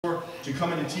to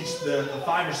come in and teach the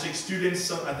 5 or 6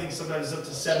 students, I think sometimes up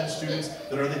to 7 students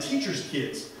that are the teachers'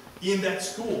 kids in that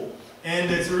school. And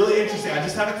it's really interesting. I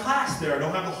just have a class there. I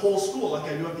don't have the whole school like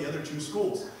I do at the other 2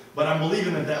 schools. But I'm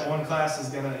believing that that one class is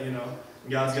going to,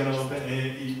 God's going to open,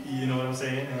 you know what I'm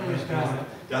saying?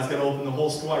 God's going to open the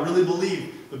whole school. I really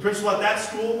believe. The principal at that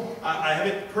school, I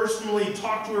haven't personally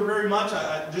talked to her very much.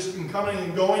 I just been coming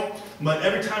and going. But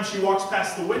every time she walks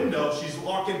past the window, she's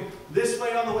walking this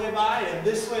way on the way by and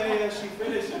this way as she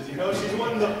finishes. She's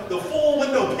wanting the full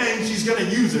window pane. She's going to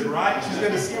use it, right? She's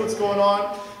going to see what's going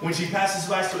on when she passes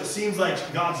by. So it seems like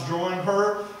God's drawing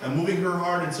her and moving her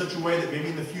heart in such a way that maybe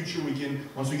in the future we can,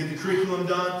 once we get the curriculum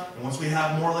done, and once we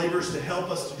have more laborers to help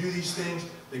us to do these things,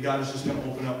 that God is just going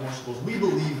to open up more schools. We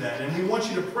believe that, and we want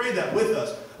you to pray that with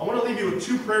us. I want to leave you with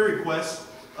 2 prayer requests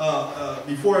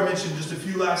before I mention just a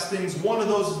few last things. One of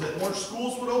those is that more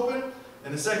schools would open,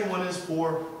 and the second one is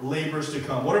for laborers to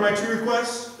come. What are my 2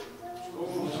 requests?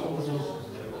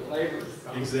 Laborers.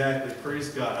 Exactly. Praise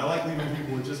God. I like leaving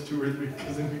people with just 2 or 3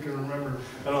 because then we can remember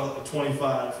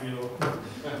 25,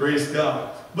 Praise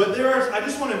God. But I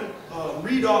just want to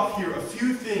read off here a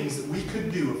few things that we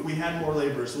could do if we had more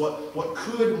laborers. What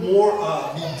could more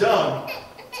be done?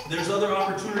 There's other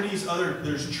opportunities.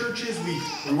 There's churches.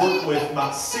 We work with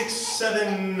about 6,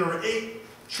 7, or 8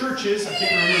 churches. I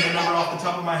can't remember the number off the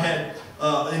top of my head.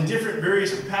 In different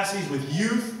various capacities with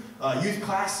youth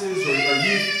classes or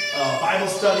youth Bible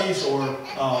studies, or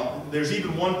there's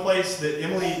even one place that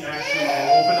Emily actually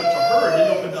opened up to her. It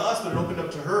didn't open to us, but it opened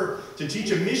up to her to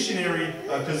teach a missionary,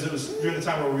 because it was during the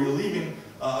time where we were leaving,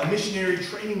 a missionary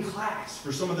training class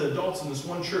for some of the adults in this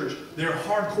one church. They're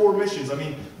hardcore missions. I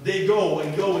mean, they go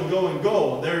and go and go and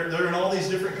go. They're in all these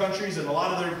different countries, and a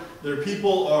lot of their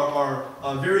people are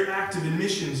very active in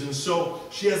missions, and so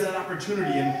she has that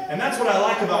opportunity. And that's what I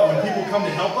like about when people come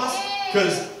to help us,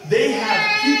 because they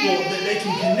have people that they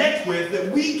can connect with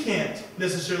that we can't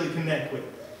necessarily connect with.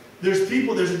 There's a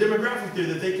demographic there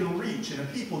that they can reach, and a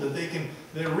people that they can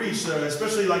reach,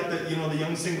 especially like the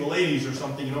young single ladies or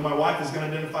something. My wife is going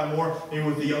to identify more maybe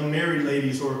with the young married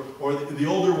ladies or the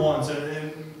older ones,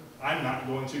 and I'm not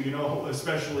going to,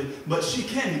 especially, but she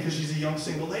can because she's a young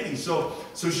single lady. So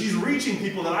she's reaching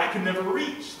people that I could never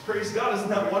reach. Praise God, isn't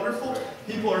that wonderful?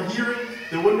 People are hearing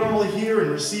that wouldn't normally hear and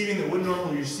receiving that wouldn't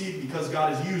normally receive because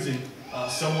God is using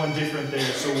someone different there.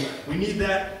 So we need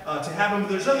that to happen. But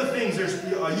there's other things. There's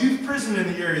a youth prison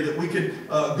in the area that we could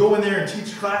go in there and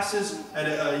teach classes at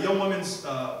a young women's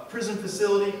prison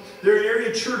facility. There are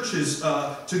area churches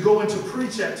to go and to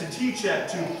preach at, to teach at,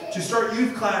 to start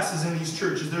youth classes in these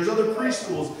churches. There's other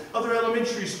preschools, other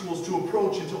elementary schools to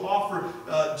approach and to offer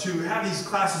to have these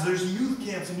classes. There's youth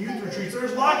camps and youth retreats.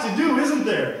 There's a lot to do, isn't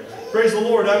there? Praise the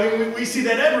Lord. I mean, we see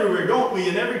that everywhere, don't we?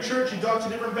 In every church, you talk to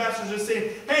different pastors just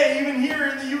saying, hey, even here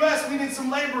in the U.S., we need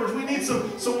some laborers. We need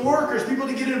some workers, people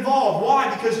to get involved. Why?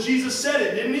 Because Jesus said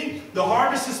it, didn't he? The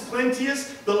harvest is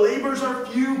plenteous. The laborers are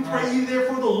few. Pray ye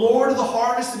therefore the Lord of the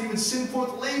harvest that he would send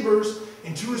forth laborers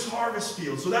into his harvest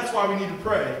field. So that's why we need to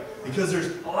pray, because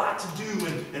there's a lot to do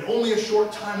and only a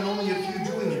short time and only a few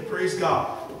doing it. Praise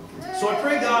God. So I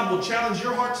pray God will challenge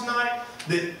your heart tonight,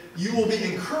 that you will be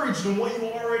encouraged in what you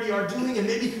already are doing, and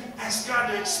maybe ask God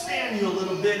to expand you a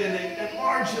little bit and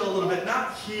enlarge you a little bit.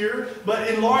 Not here, but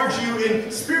enlarge you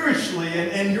spiritually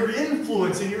and your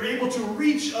influence, and you're able to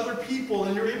reach other people,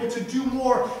 and you're able to do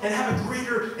more and have a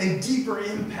greater and deeper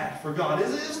impact for God.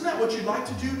 Isn't that what you'd like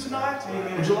to do tonight?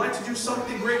 Would you like to do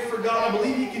something great for God? I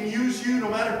believe he can use you no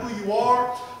matter who you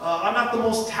are. I'm not the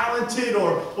most talented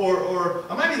or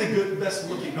I might be the best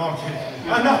looking. No, I'm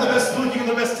kidding. I'm not the best looking or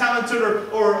the best talented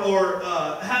or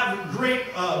have great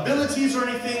abilities or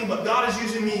anything, but God is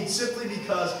using me simply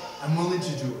because I'm willing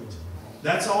to do it.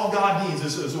 That's all God needs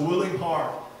is a willing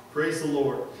heart. Praise the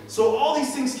Lord. So all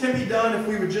these things can be done if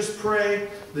we would just pray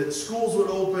that schools would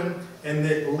open and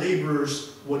that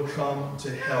laborers would come to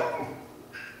help.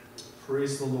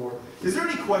 Praise the Lord. Is there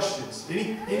any questions?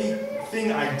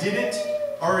 Anything I didn't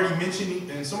already mention?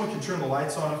 And someone can turn the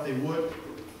lights on if they would.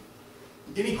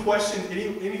 Any question,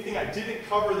 anything I didn't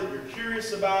cover that you're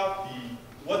curious about?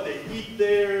 What they eat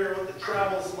there, what the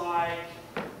travel's like,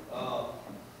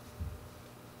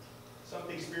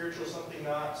 something spiritual, something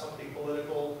not, something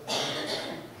political,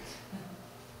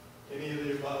 any of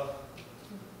the above?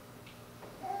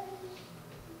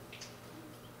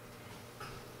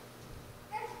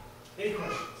 Any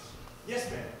questions? Yes,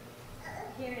 ma'am.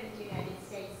 Here in the United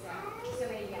States, so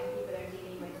many young people are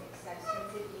dealing with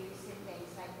substance abuse and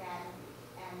things like that,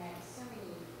 and so many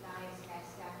lives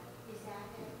messed up. Is that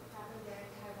a problem there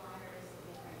in Taiwan, or is it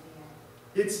different here?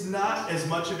 It's not as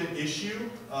much of an issue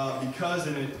because,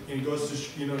 and it goes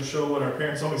to show what our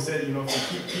parents always said. If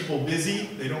you keep people busy,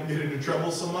 they don't get into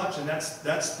trouble so much, and that's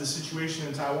the situation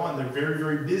in Taiwan. They're very,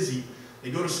 very busy.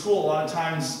 They go to school a lot of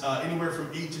times anywhere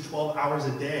from 8 to 12 hours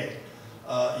a day.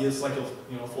 It's like a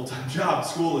full-time job.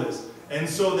 School is. And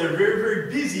so they're very,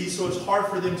 very busy, so it's hard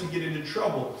for them to get into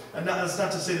trouble. And that's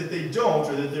not to say that they don't,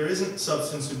 or that there isn't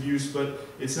substance abuse, but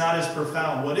it's not as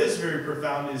profound. What is very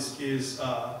profound is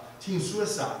teen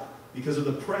suicide, because of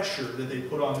the pressure that they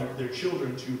put on their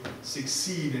children to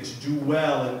succeed and to do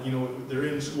well. And they're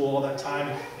in school all that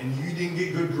time, and you didn't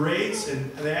get good grades, and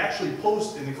they actually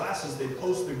post in the classes, they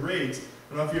post the grades.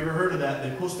 I don't know if you ever heard of that.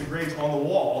 They post the grades on the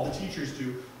wall, all the teachers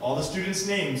do, all the students'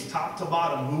 names, top to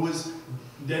bottom, who was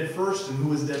dead first and who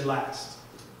was dead last.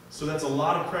 So that's a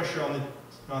lot of pressure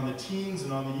on the teens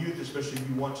and on the youth, especially if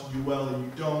you want to do well and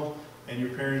you don't, and your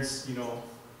parents, they don't,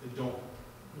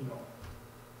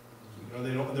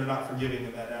 they're not forgiving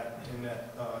in that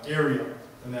area,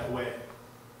 in that way.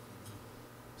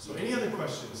 So any other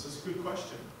questions? That's a good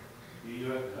question. Do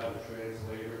you have to have a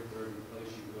translator for every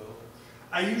place you go?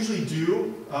 I usually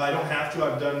do. I don't have to.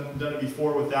 I've done it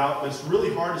before without, but it's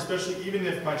really hard, especially even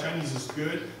if my Chinese is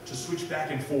good, to switch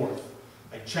back and forth,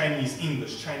 like Chinese,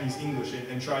 English,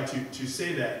 and try to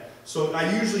say that. So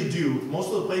I usually do. Most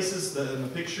of the places, in the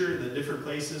picture, the different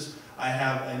places, I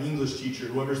have an English teacher.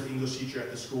 Whoever's the English teacher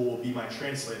at the school will be my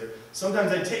translator.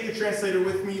 Sometimes I take a translator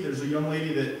with me. There's a young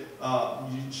lady that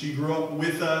she grew up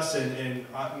with us, and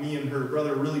me and her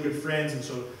brother are really good friends, and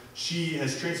so she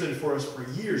has translated for us for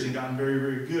years and gotten very,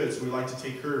 very good. So we like to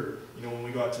take her, when we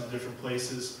go out to different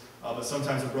places. But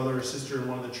sometimes a brother or sister in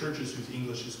one of the churches whose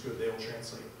English is good, they'll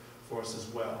translate for us as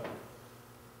well.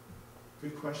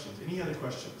 Good questions. Any other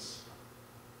questions?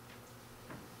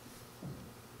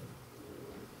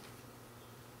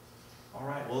 All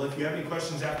right. Well, if you have any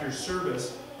questions after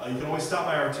service, you can always stop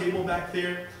by our table back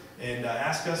there and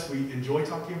ask us. We enjoy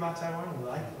talking about Taiwan.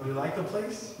 We like the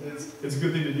place. It's a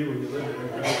good thing to do when you live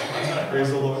there. Right? Praise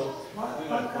the Lord.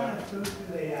 What kind of food do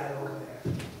they have over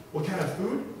there? What kind of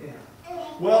food? Yeah.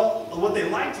 Well, what they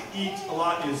like to eat a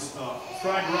lot is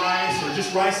fried rice, or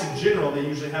just rice in general. They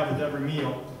usually have with every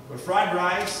meal. But fried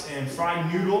rice and fried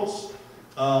noodles.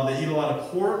 They eat a lot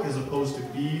of pork as opposed to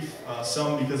beef.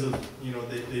 Some because of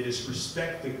they just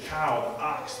respect the cow, the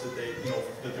ox that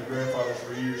that their grandfathers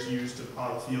for years used to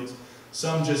plow the fields.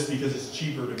 Some just because it's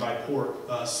cheaper to buy pork.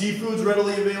 Seafood's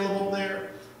readily available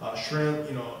there. Shrimp,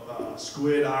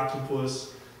 squid,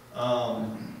 octopus.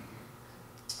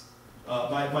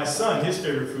 My son, his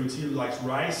favorite foods, he likes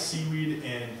rice, seaweed,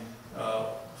 and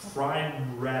fried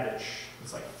radish.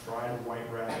 It's like fried white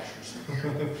radish or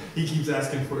something. He keeps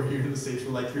asking for it here in the States.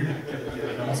 We're like, you're not going to get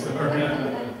it. I'm sorry.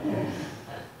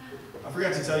 I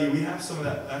forgot to tell you, we have some of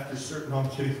that after certain. No, I'm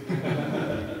kidding.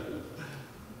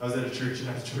 I was at a church and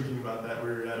I was joking about that. We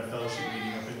were at a fellowship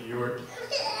meeting up in New York.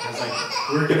 I was like,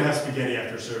 we're going to have spaghetti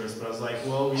after service. But I was like,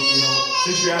 well,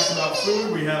 since you asked about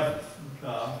food, we have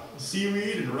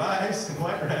seaweed and rice and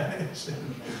white radish.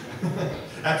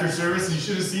 After service, you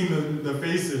should have seen the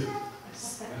faces.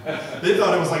 They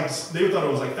thought it was like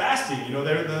fasting. To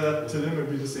them it would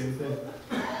be the same thing.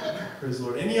 Praise the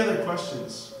Lord. Any other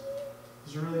questions?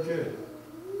 These are really good.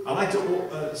 I like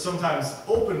to sometimes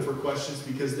open for questions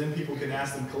because then people can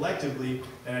ask them collectively,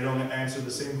 and I don't answer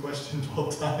the same question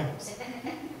 12 times.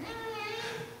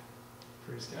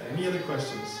 Praise God. Any other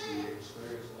questions? Do you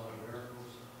experience a lot of miracles?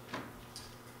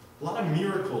 A lot of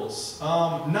miracles.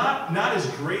 Not as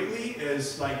greatly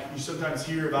as like you sometimes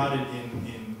hear about it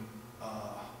in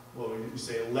what would you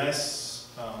say, less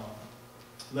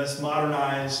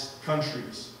modernized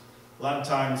countries. A lot of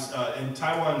times, and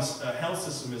Taiwan's health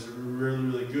system is really,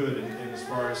 really good. And as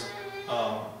far as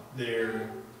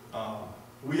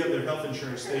we have their health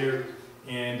insurance there,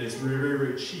 and it's very, very,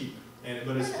 very cheap.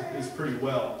 But it's pretty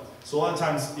well. So a lot of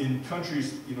times in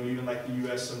countries, even like the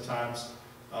U.S. sometimes,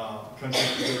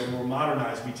 countries that are more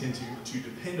modernized, we tend to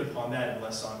depend upon that and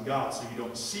less on God. So you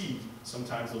don't see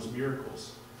sometimes those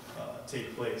miracles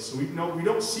take place. So we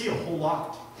don't see a whole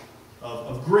lot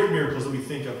of great miracles that we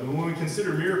think of. And when we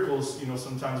consider miracles,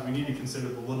 sometimes we need to consider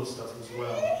the little stuff as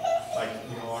well. Like,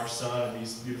 our son and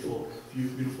these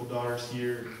beautiful daughters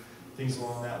here, things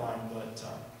along that line. But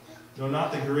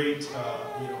not the great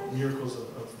miracles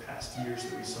of past years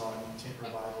that we saw in tent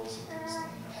revivals and things like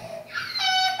that.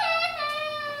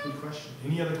 Good question.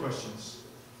 Any other questions?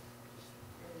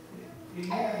 Do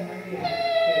you have many get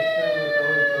filled with the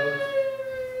Holy Ghost?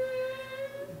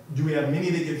 Do we have many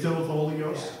that get filled with the Holy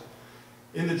Ghost?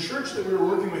 In the church that we were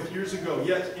working with years ago,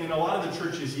 yes. In a lot of the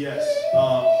churches, yes.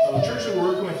 The church that we were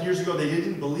working with years ago, they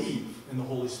didn't believe. in the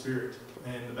Holy Spirit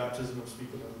and the baptism of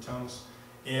speaking in other tongues.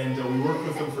 And we worked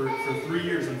with them for 3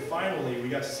 years, and finally we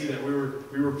got to see that we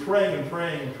were praying and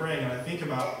praying and praying. And I think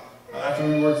about after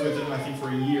we worked with them, I think for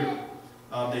a year,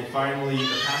 they finally,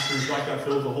 the pastor's wife got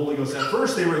filled with the Holy Ghost. At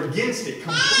first they were against it,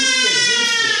 completely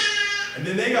against it, and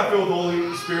then they got filled with the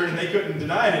Holy Spirit, and they couldn't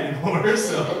deny it anymore.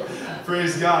 So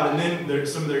praise God. And then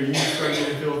some of their youth started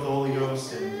getting filled with the Holy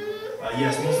Ghost. And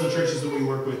yes, most of the churches that we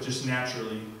work with, just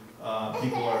naturally,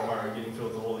 people are getting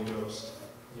filled with the Holy Ghost.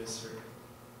 Yes, sir.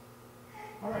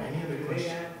 All right, any other Do they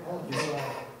questions? have also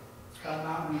come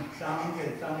out in tongues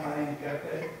and somebody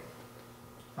interpret?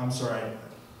 I'm sorry.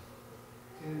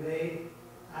 Do they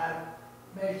have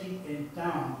message in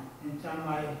tongues and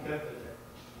somebody interpret it?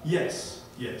 Yes,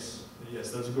 yes, yes.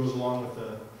 That goes along with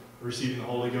the receiving the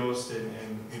Holy Ghost,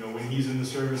 and you know, when He's in the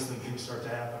service, then things start to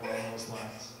happen along those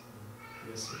lines.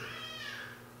 Yes, sir.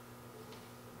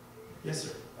 Yes,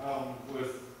 sir.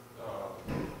 With the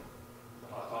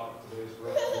hot topic today is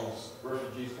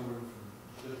refugees coming from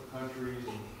different countries,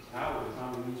 and how are the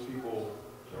Taiwanese people,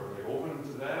 are they open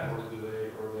to that, or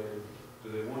do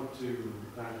they want to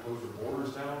kind of close their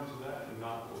borders down to that and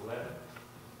not let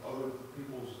other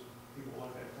people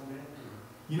like that come in? Or?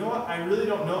 You know what? I really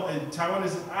don't know. Taiwan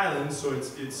is an island, so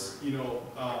it's you know,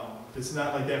 it's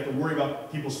not like they have to worry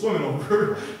about people swimming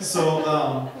over. So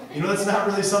you know, that's not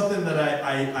really something that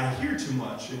I hear too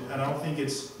much, and I don't think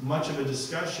it's much of a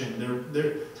discussion.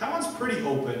 Taiwan's pretty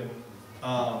open,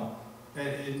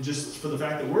 and just for the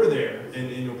fact that we're there,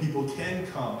 and you know, people can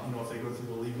come, you know, if they go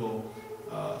through the legal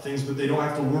things, but they don't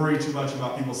have to worry too much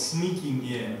about people sneaking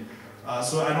in.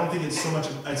 So I don't think it's so much.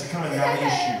 It's kind of a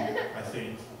non-issue, I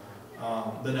think.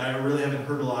 But I really haven't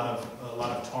heard a lot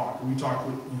of talk. We talked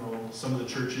with, you know, some of the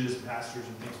churches, pastors,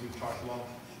 and things. We've talked along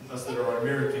with us that are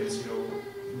Americans, you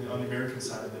know, on the American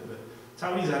side of it. But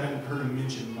Taiwanese, I haven't heard them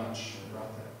mention much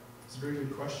about that. It's a very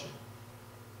good question.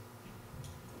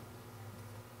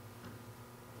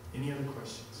 Any other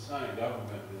questions? What kind of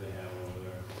government do they have over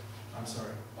there? I'm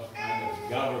sorry. What kind of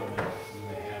government do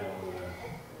they have over there?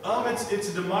 It's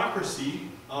a democracy.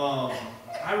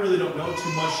 I really don't know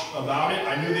too much about it.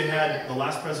 I knew they had, the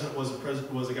last president was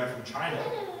a guy from China.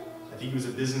 I think he was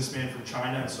a businessman from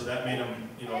China, and so that made him,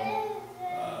 you know,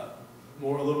 a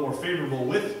little more favorable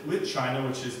with China,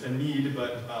 which is a need,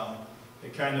 but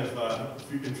it kind of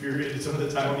infuriated some of the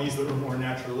Taiwanese that were more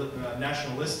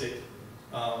nationalistic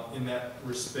in that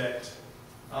respect.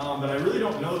 But I really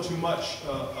don't know too much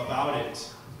about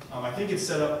it. I think it's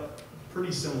set up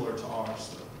pretty similar to ours,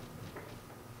 though.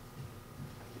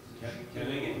 Can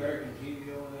they get American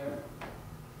TV over there?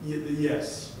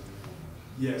 Yes.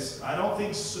 Yes. I don't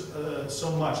think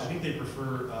so much. I think they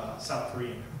prefer South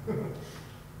Korean.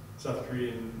 South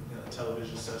Korean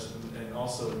television session, and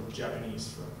also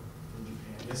Japanese from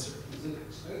Japan. Yes, sir. Is it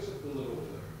expensive to live over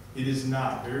there? It is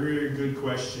not. Very, very good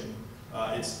question.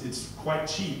 It's quite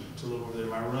cheap to live over there.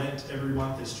 My rent every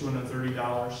month is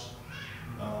 $230.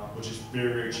 Which is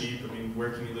very, very cheap. I mean,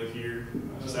 where can you live here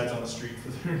besides on the street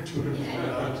for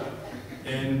 $240?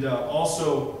 And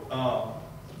also,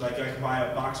 like I can buy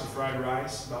a box of fried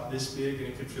rice about this big, and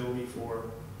it could fill me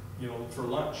for, you know, for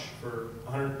lunch for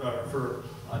 $1.50,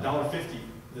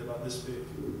 about this big.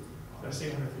 Did I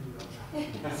say $150?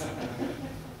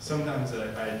 Sometimes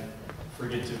I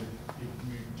forget to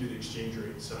do the exchange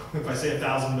rate. So if I say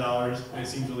 $1,000 and it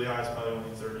seems really high, it's probably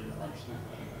only $30.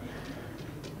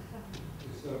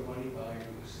 Is the money value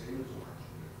the same as ours?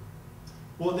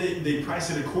 Well, they price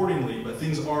it accordingly, but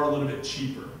things are a little bit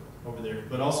cheaper over there.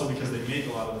 But also because they make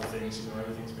a lot of the things, you know,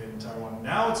 everything's made in Taiwan.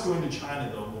 Now it's going to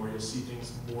China, though, more. You'll see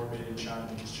things more made in China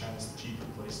because China's the cheaper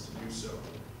place to do so.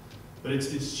 But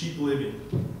it's cheap living,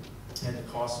 and the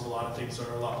cost of a lot of things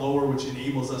are a lot lower, which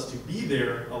enables us to be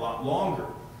there a lot longer.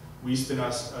 We spend,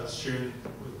 us sharing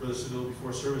with Brother Sedil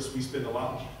before service, we spend a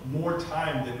lot more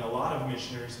time than a lot of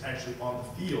missionaries actually on the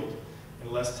field,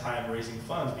 and less time raising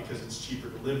funds because it's cheaper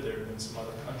to live there than some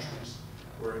other countries,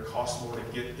 where it costs more to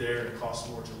get there, and it costs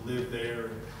more to live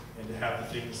there, and to have the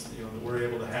things, you know, that we're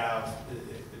able to have.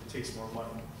 It takes more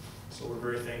money. So we're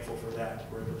very thankful for that.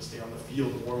 We're able to stay on the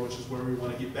field more, which is where we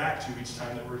want to get back to each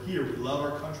time that we're here. We love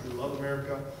our country. We love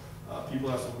America. People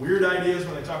have some weird ideas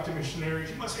when they talk to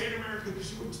missionaries. You must hate America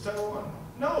because you went to Taiwan.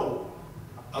 No.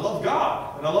 I love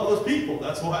God, and I love those people.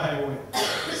 That's why I went.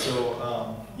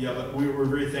 So, yeah, but we're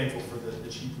very thankful for the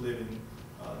cheap living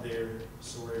there,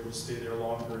 so we're able to stay there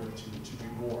longer and to do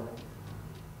more.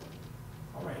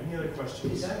 All right, any other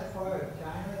questions? Is that part of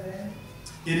China then?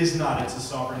 It is not. It's a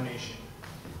sovereign nation.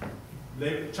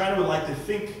 China would like to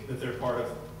think that they're part of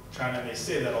China, and they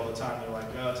say that all the time. They're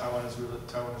like, Taiwan is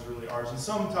really ours. And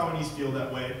some Taiwanese feel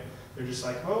that way. They're just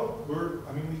like, oh,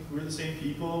 we're the same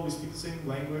people, we speak the same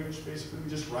language, basically, we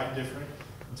just write different.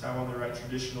 In Taiwan, they write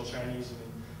traditional Chinese,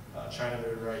 and in China,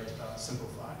 they write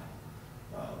simplified.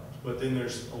 But then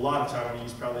there's a lot of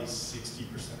Taiwanese, probably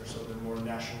 60% or so, they're more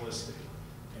nationalistic,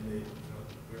 and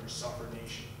we're a suffer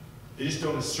nation. They just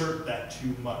don't assert that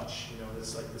too much.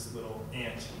 It's like this little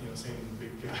ant, saying the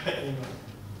big guy,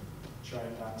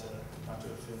 trying not to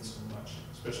offend so much,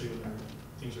 especially when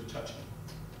things are touchy.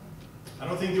 I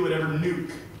don't think they would ever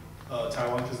nuke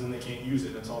Taiwan, because then they can't use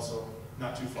it. It's also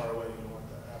not too far away. You don't want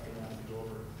the aftermath to go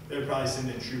over. They would probably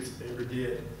send in troops if they ever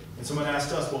did. And someone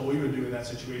asked us what we would do in that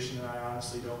situation, and I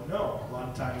honestly don't know. A lot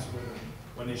of times when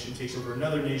one nation takes over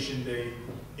another nation, they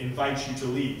invite you to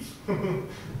leave,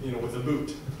 with a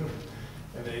boot.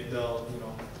 And they'll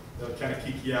kind of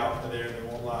kick you out of there, and they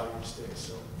won't allow you to stay.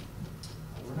 So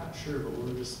we're not sure, but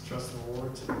we're just trusting the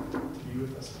Lord to be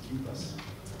with us and keep us.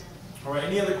 All right,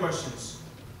 any other questions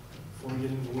before we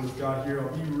get into the Word of God here?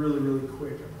 I'll be really, really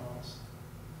quick, I promise.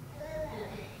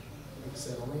 Like I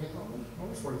said, only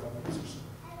 45 minutes or so.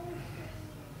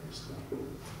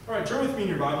 All right, turn with me in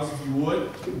your Bibles if you would.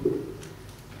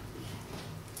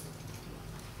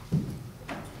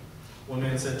 One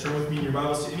man said, turn with me in your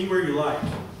Bibles to anywhere you like,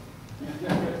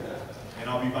 and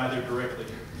I'll be by there directly.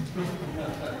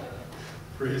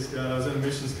 Praise God. I was at a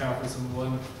missions conference, and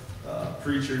one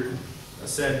preacher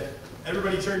said,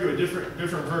 everybody turn to a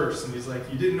different verse. And he's like,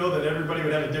 you didn't know that everybody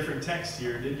would have a different text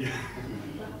here, did you?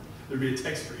 There'd be a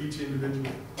text for each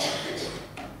individual.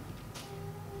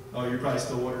 Oh, you're probably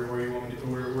still wondering where you want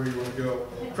to go.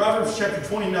 Proverbs chapter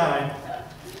 29.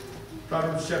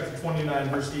 Proverbs chapter 29,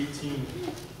 verse 18.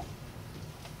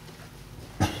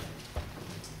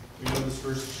 We know this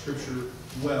verse of Scripture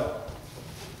well.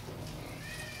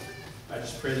 I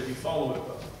just pray that we follow it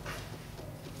well.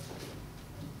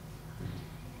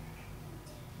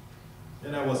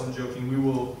 And I wasn't joking. We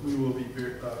will be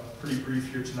pretty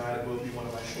brief here tonight. It will be one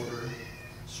of my shorter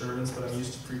sermons, but I'm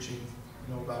used to preaching,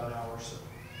 about an hour or so.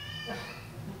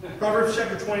 Proverbs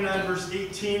chapter 29, verse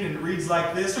 18, and it reads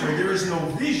like this: where there is no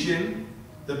vision,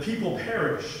 the people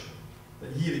perish.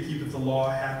 But he that keepeth the law,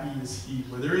 happy is he.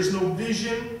 Where there is no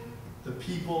vision, the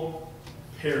people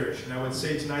perish. And I would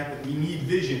say tonight that we need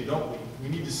vision, don't we? We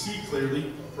need to see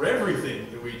clearly for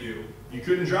everything that we do. You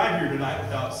couldn't drive here tonight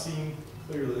without seeing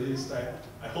clearly. At least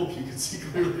I hope you can see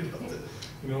clearly.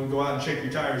 Go out and check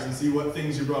your tires and see what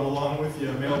things you brought along with you.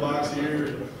 A mailbox here.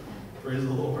 And praise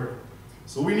the Lord.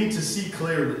 So we need to see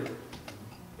clearly.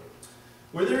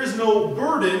 Where there is no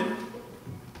burden,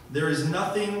 there is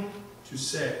nothing to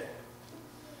say.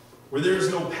 Where there is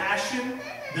no passion,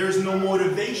 there is no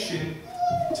motivation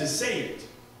to say it.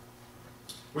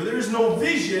 Where there is no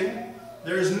vision,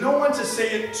 there is no one to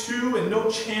say it to and no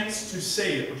chance to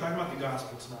say it. We're talking about the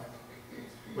gospel tonight.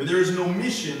 Where there is no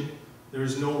mission, there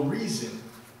is no reason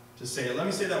to say it. Let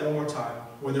me say that one more time.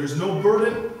 Where there is no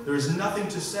burden, there is nothing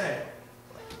to say.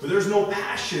 Where there is no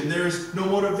passion, there is no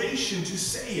motivation to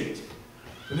say it.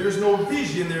 When there is no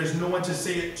vision, there is no one to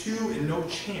say it to and no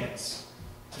chance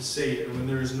to say it. And when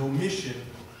there is no mission,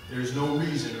 there is no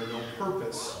reason or no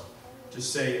purpose to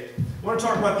say it. I want to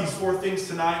talk about these four things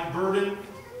tonight: burden,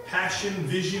 passion,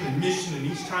 vision, and mission. And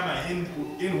each time I end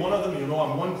one of them, I'm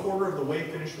 1/4 of the way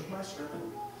finished with my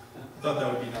sermon. I thought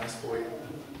that would be nice for you.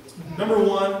 Number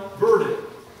one, burden.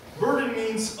 Burden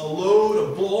means a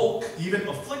load, a bulk, even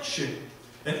affliction.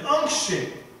 An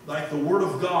unction, like the Word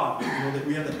of God. That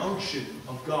we have the unction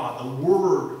of God, the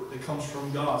Word that comes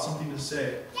from God, something to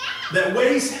say. That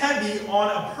weighs heavy on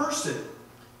a person.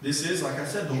 This is, like I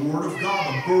said, the Word of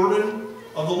God, the burden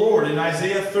of the Lord. In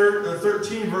Isaiah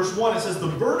 13, verse 1, it says, the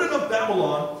burden of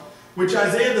Babylon, which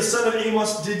Isaiah the son of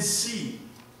Amos did see.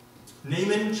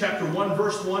 Naaman, chapter 1,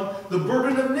 verse 1, the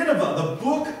burden of Nineveh, the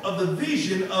book of the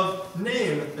vision of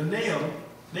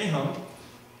Nahum,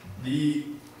 the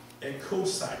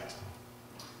Echosite.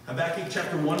 Habakkuk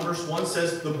chapter 1, verse 1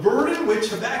 says, the burden which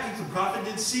Habakkuk the prophet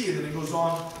did see. And then it goes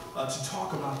on to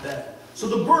talk about that. So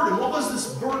the burden, what was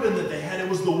this burden that they had? It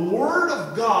was the Word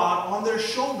of God on their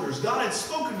shoulders. God had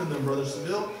spoken to them, Brother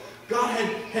Seville. God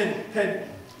had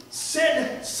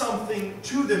said something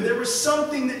to them. There was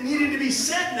something that needed to be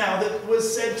said now that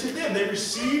was said to them. They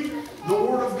received the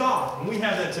Word of God. And we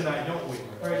have that tonight, don't we?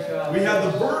 We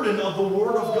have the burden of the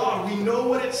Word of God. We know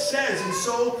what it says. And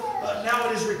so now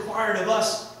it is required of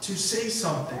us to say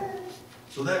something.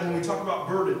 So that when we talk about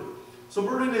burden. So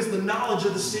burden is the knowledge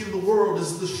of the state of the world,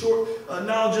 is the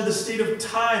knowledge of the state of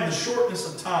time, the shortness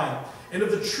of time, and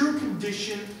of the true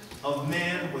condition of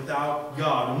man without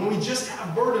God. And when we just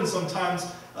have burden sometimes,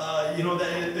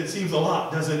 that it seems a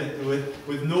lot, doesn't it?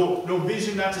 With no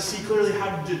vision, not to see clearly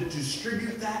how to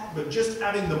distribute that, but just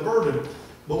having the burden.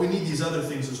 But we need these other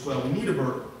things as well. We need a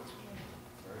burden.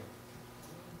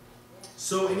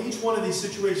 So in each one of these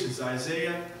situations,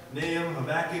 Isaiah, Nahum,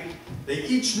 Habakkuk, they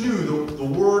each knew the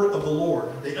word of the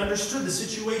Lord. They understood the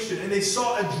situation, and they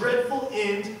saw a dreadful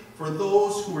end for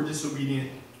those who were disobedient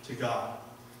to God.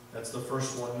 That's the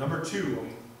first one. Number two,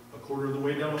 I'm a quarter of the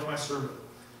way down with my sermon.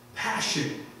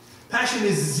 Passion. Passion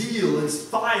is zeal, it's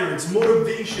fire, it's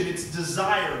motivation, it's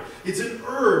desire, it's an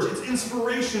urge, it's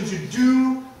inspiration to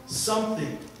do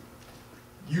something.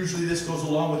 Usually this goes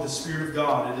along with the Spirit of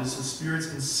God. It is the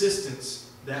Spirit's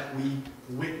insistence that we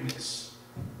witness.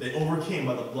 They overcame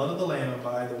by the blood of the Lamb and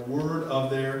by the word of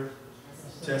their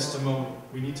testimony.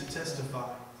 We need to testify.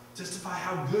 Testify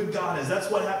how good God is. That's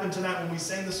what happened tonight when we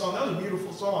sang the song. That was a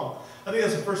beautiful song. I think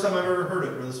that's the first time I've ever heard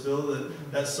it, Brother Spill,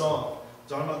 that song.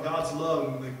 Talking about God's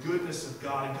love and the goodness of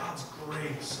God and God's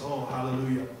grace. Oh,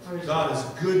 hallelujah. God is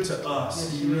good to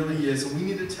us. He really is. And we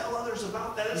need to tell others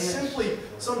about that. It's simply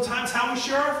sometimes how we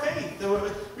share our faith.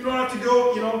 We don't have to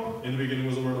go, in the beginning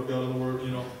was the Word of God and the Word,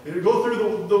 go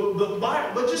through the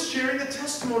Bible. But just sharing the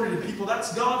testimony to people.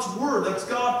 That's God's Word. That's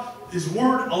His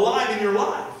Word alive in your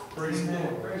life. Praise the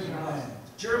Lord.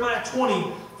 Jeremiah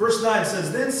 20, verse 9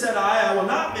 says, Then said I will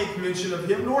not make mention of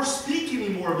him, nor speak any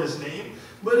more of his name.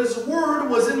 But his word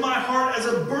was in my heart as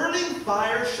a burning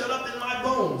fire shut up in my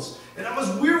bones. And I was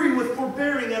weary with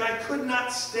forbearing, and I could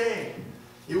not stay.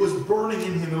 It was burning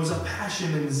in him. It was a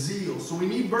passion and zeal. So we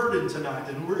need burden tonight.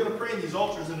 And we're going to pray in these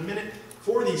altars in a minute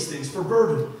for these things, for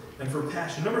burden and for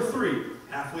passion. Number three,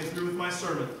 halfway through with my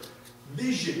sermon,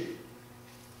 vision.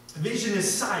 Vision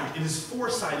is sight. It is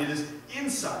foresight. It is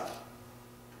insight.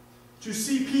 To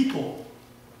see people,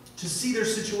 to see their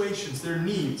situations, their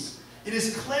needs. It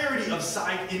is clarity of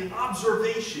sight in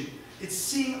observation. It's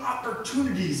seeing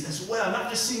opportunities as well, not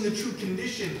just seeing the true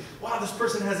condition. Wow, this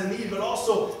person has a need, but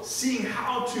also seeing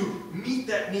how to meet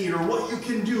that need or what you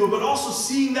can do, but also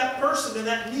seeing that person and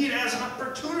that need as an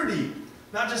opportunity,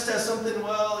 not just as something,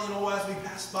 as we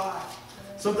pass by.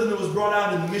 Something that was brought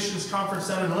out in the missions conference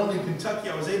down in London, Kentucky.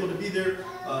 I was able to be there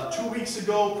 2 weeks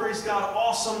ago. Praise God,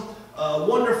 awesome.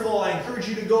 Wonderful. I encourage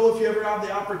you to go if you ever have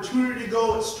the opportunity to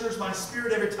go. It stirs my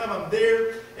spirit every time I'm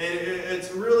there. And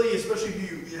it's really, especially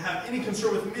if you have any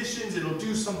concern with missions, it'll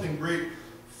do something great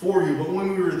for you. But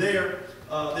when we were there,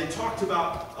 they talked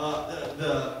about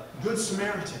the Good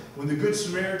Samaritan. When the Good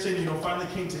Samaritan, finally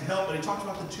came to help, and he talked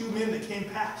about the two men that came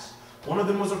past. One of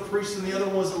them was a priest and the other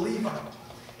one was a Levite.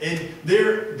 And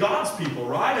they're God's people,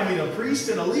 right? I mean, a priest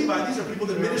and a Levite, these are people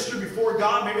that minister before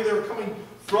God. Maybe they were coming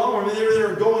from, or maybe they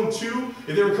were going to.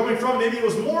 If they were coming from, maybe it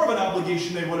was more of an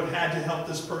obligation they would have had to help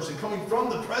this person. Coming from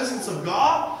the presence of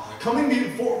God, coming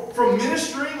from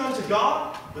ministering unto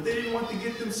God, but they didn't want to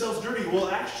get themselves dirty. Well,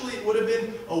 actually, it would have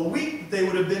been a week they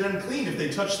would have been unclean if they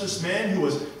touched this man who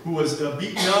was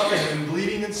beaten up and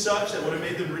bleeding and such. That would have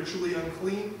made them ritually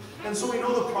unclean. And so we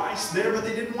know the price there, but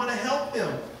they didn't want to help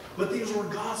him. But these were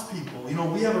God's people.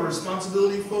 We have a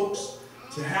responsibility, folks,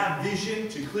 to have vision,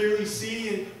 to clearly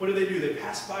see. And what do? They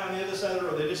passed by on the other side of the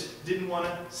road. They just didn't want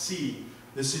to see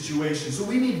the situation. So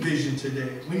we need vision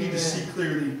today. We need to see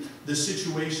clearly the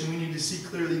situation. We need to see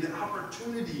clearly the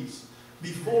opportunities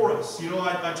before us.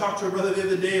 I talked to a brother the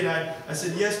other day, and I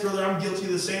said, yes, brother, I'm guilty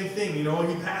of the same thing. He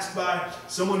passed by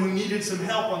someone who needed some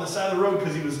help on the side of the road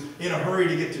because he was in a hurry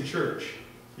to get to church.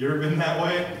 You ever been that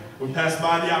way? We pass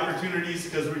by the opportunities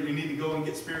because we need to go and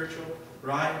get spiritual,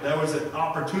 right? That was an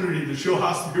opportunity to show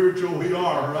how spiritual we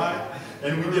are, right?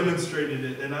 And we demonstrated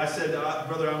it. And I said,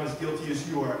 brother, I'm as guilty as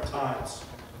you are at times.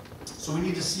 So we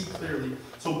need to see clearly.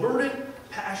 So burden,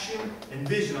 passion, and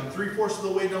vision. I'm 3/4 of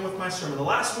the way done with my sermon. The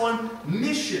last one,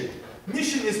 mission.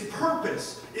 Mission is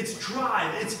purpose. It's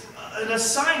drive. It's an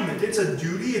assignment. It's a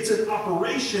duty. It's an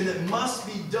operation that must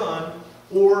be done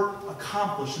or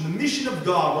accomplished. And the mission of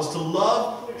God was to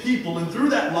love people. And through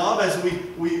that love, as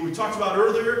we talked about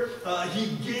earlier,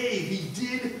 He gave. He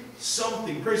did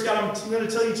something. Praise God. I'm going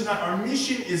to tell you tonight, our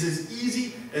mission is as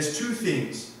easy as two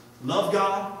things. Love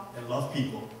God and love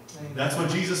people. That's what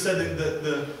Jesus said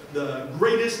the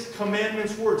greatest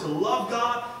commandments were, to love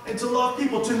God and to love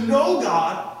people, to know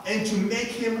God and to make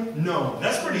Him known.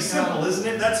 That's pretty simple, isn't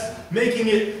it? That's making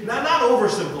it, not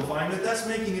oversimplifying it, that's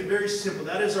making it very simple.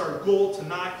 That is our goal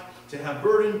tonight, to have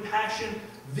burden, passion,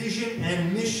 vision,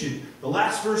 and mission. The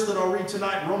last verse that I'll read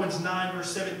tonight, Romans 9, verse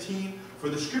 17, for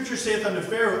the scripture saith unto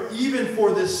Pharaoh, even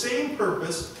for this same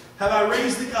purpose have I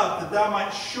raised thee up, that I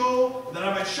might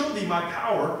show thee my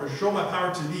power, or show my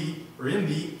power to thee, or in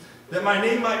thee, that my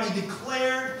name might be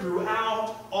declared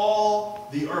throughout all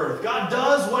the earth. God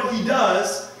does what he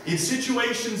does in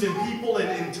situations and people and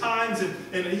in times,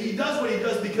 and he does what he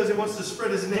does because he wants to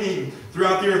spread his name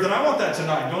throughout the earth. And I want that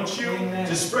tonight, don't you? Amen.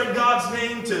 To spread God's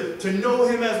name, to know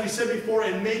him as we said before,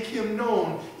 and make him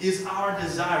known is our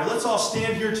desire. Let's all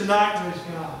stand here tonight. Praise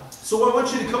God. So I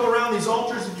want you to come around these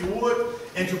altars if you would,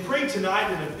 and to pray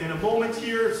tonight in a moment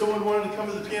here. If someone wanted to come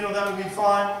to the piano, that would be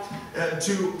fine.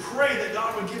 To pray that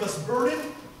God would give us burden,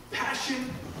 passion,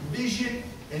 vision,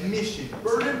 and mission.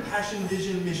 Burden, passion,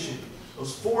 vision, mission.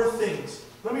 Those 4 things.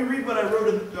 Let me read what I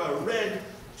read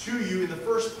to you in the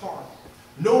first part.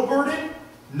 No burden,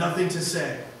 nothing to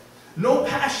say. No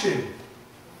passion,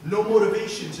 no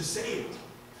motivation to say it.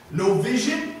 No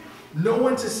vision, no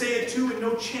one to say it to, and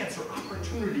no chance or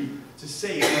opportunity to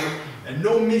say it. And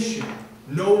no mission,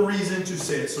 no reason to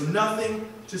say it. So nothing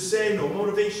to say, no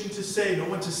motivation to say, no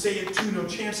one to say it to, no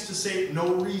chance to say it,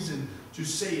 no reason to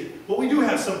say it. But we do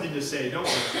have something to say, don't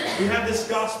we? We have this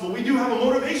gospel. We do have a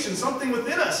motivation, something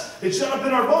within us. It's shut up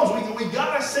in our bones. We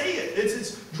got to say it.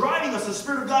 It's driving us. The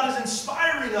Spirit of God is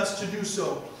inspiring us to do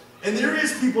so. And there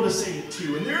is people to say it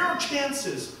to. And there are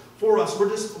chances for us. We're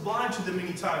just blind to them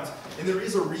many times. And there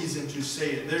is a reason to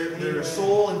say it. They're a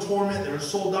soul in torment. They're a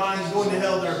soul dying, going to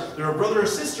hell. They're a brother or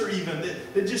sister even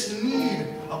that just need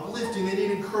uplifting. They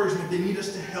need encouragement. They need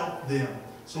us to help them.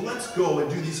 So let's go and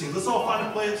do these things. Let's all find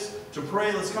a place to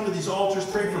pray. Let's come to these altars.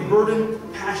 Pray for burden,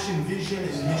 passion, vision,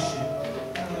 and mission.